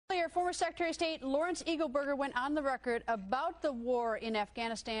Earlier, former Secretary of State Lawrence Eagleburger went on the record about the war in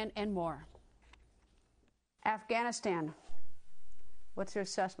Afghanistan and more. Afghanistan, what's your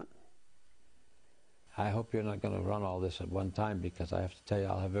assessment? I hope you're not going to run all this at one time, because I have to tell you,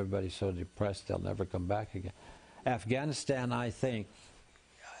 I'll have everybody so depressed they'll never come back again. Afghanistan, I think,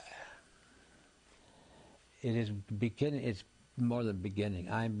 it's more than beginning.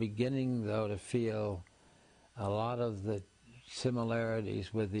 I'm beginning, though, to feel a lot of the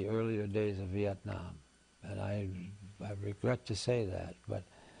similarities with the earlier days of Vietnam. And I regret to say that, but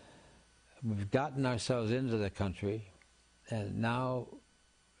we've gotten ourselves into the country, and now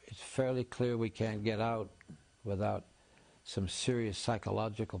it's fairly clear we can't get out without some serious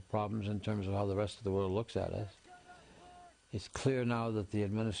psychological problems in terms of how the rest of the world looks at us. It's clear now that the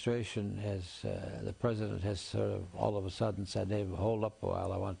administration has, the president has sort of all of a sudden said, hey, hold up a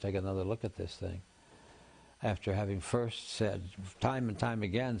while, I want to take another look at this thing. After having first said, time and time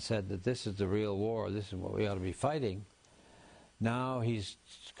again, said that this is the real war, this is what we ought to be fighting. Now he's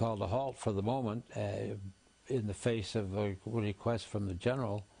called a halt for the moment in the face of a request from the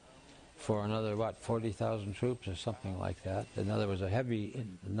general for another, 40,000 troops or something like that. In other words,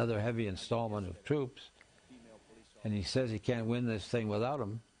 another heavy installment of troops. And he says he can't win this thing without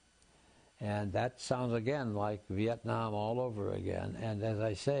them. And that sounds again like Vietnam all over again. And as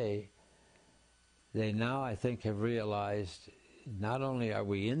I say, they now, I think, have realized not only are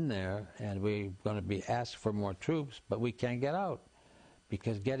we in there and we're going to be asked for more troops, but we can't get out,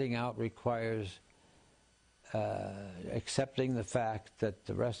 because getting out requires accepting the fact that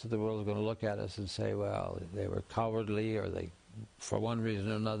the rest of the world is going to look at us and say, well, they were cowardly, or they, for one reason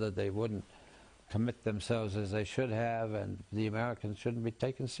or another, they wouldn't commit themselves as they should have, and the Americans shouldn't be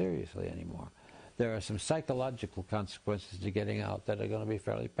taken seriously anymore. There are some psychological consequences to getting out that are going to be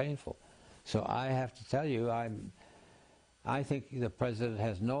fairly painful. So I have to tell you, I think the president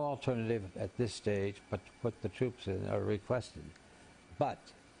has no alternative at this stage but to put the troops in, or requested. But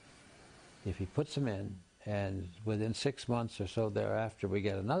if he puts them in, and within 6 months or so thereafter we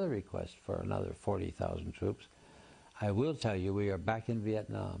get another request for another 40,000 troops, I will tell you we are back in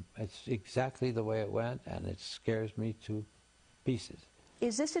Vietnam. It's exactly the way it went, and it scares me to pieces.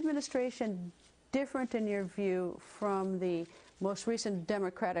 Is this administration different in your view from the most recent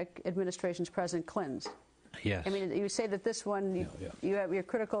Democratic administration's, President Clinton's? Yes. I mean, you say that this one, you're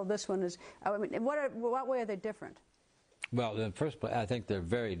critical of this one. I mean, what way are they different? Well, in the first place, I think they're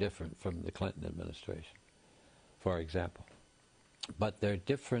very different from the Clinton administration, for example. But they're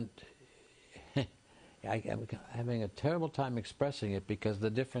different. I'm having a terrible time expressing it because the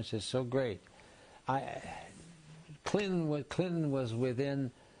difference is so great. Clinton was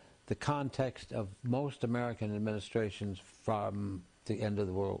within the context of most American administrations from the end of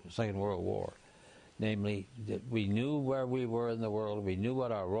the Second World War. Namely, that we knew where we were in the world, we knew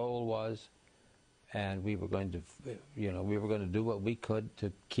what our role was, and we were going to, we were going to do what we could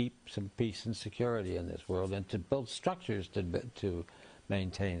to keep some peace and security in this world, and to build structures to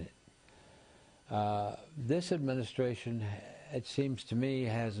maintain it. This administration, it seems to me,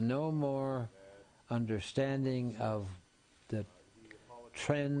 has no more understanding of the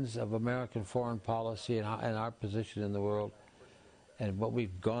trends of American foreign policy and our position in the world, and what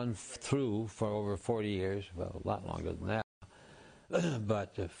we've gone through for over 40 years, well, a lot longer than that,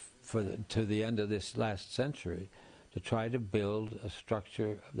 but to the end of this last century, to try to build a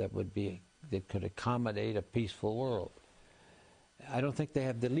structure that could accommodate a peaceful world. I don't think they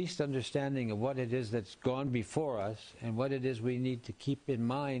have the least understanding of what it is that's gone before us and what it is we need to keep in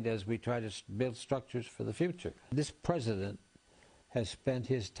mind as we try to build structures for the future. This president has spent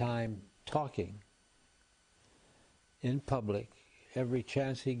his time talking in public every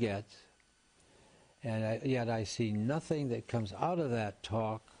chance he gets, and yet I see nothing that comes out of that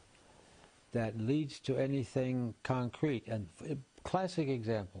talk that leads to anything concrete. And classic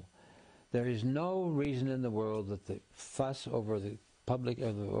example, there is no reason in the world that the fuss over the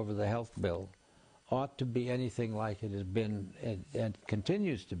over the health bill ought to be anything like it has been and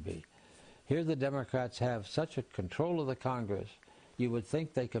continues to be. Here the Democrats have such a control of the Congress, you would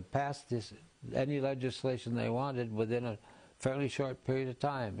think they could pass any legislation they wanted within a fairly short period of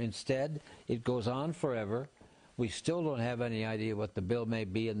time. Instead, it goes on forever. We still don't have any idea what the bill may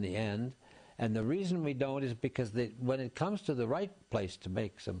be in the end. And the reason we don't is because when it comes to the right place to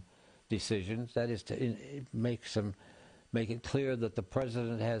make some decisions, that is to make it clear that the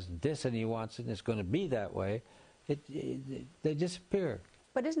president has this and he wants it and it's going to be that way, they disappear.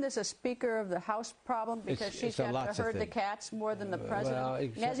 But isn't this a Speaker of the House problem? Because she's got to herd the cats more than the president. Well,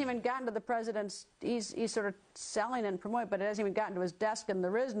 it hasn't even gotten to the president's, he's sort of selling and promoting, but it hasn't even gotten to his desk, and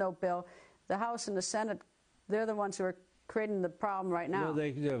there is no bill. The House and the Senate, they're the ones who are creating the problem right now.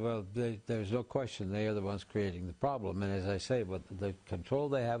 Well, there's no question they are the ones creating the problem. And as I say, with the control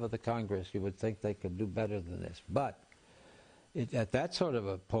they have of the Congress, you would think they could do better than this. But at that sort of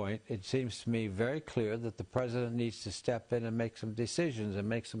a point, it seems to me very clear that the president needs to step in and make some decisions and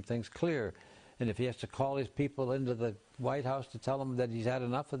make some things clear. And if he has to call his people into the White House to tell them that he's had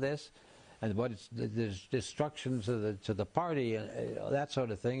enough of this, and there's destruction to the party, that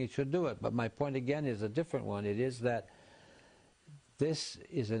sort of thing, he should do it. But my point again is a different one. It is that this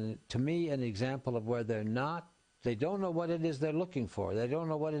is, to me, an example of where they don't know what it is they're looking for. They don't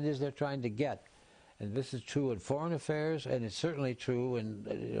know what it is they're trying to get. And this is true in foreign affairs, and it's certainly true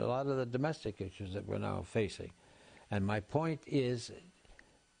in a lot of the domestic issues that we're now facing. And my point is,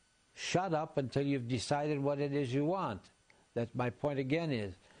 shut up until you've decided what it is you want. That's my point again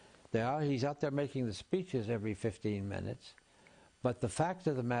is, he's out there making the speeches every 15 minutes, but the fact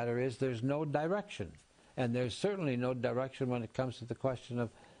of the matter is there's no direction. And there's certainly no direction when it comes to the question of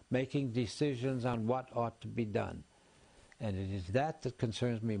making decisions on what ought to be done. And it is that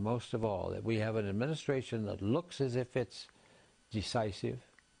concerns me most of all, that we have an administration that looks as if it's decisive,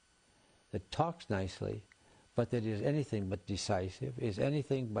 that talks nicely, but that is anything but decisive, is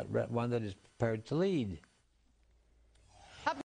anything but one that is prepared to lead.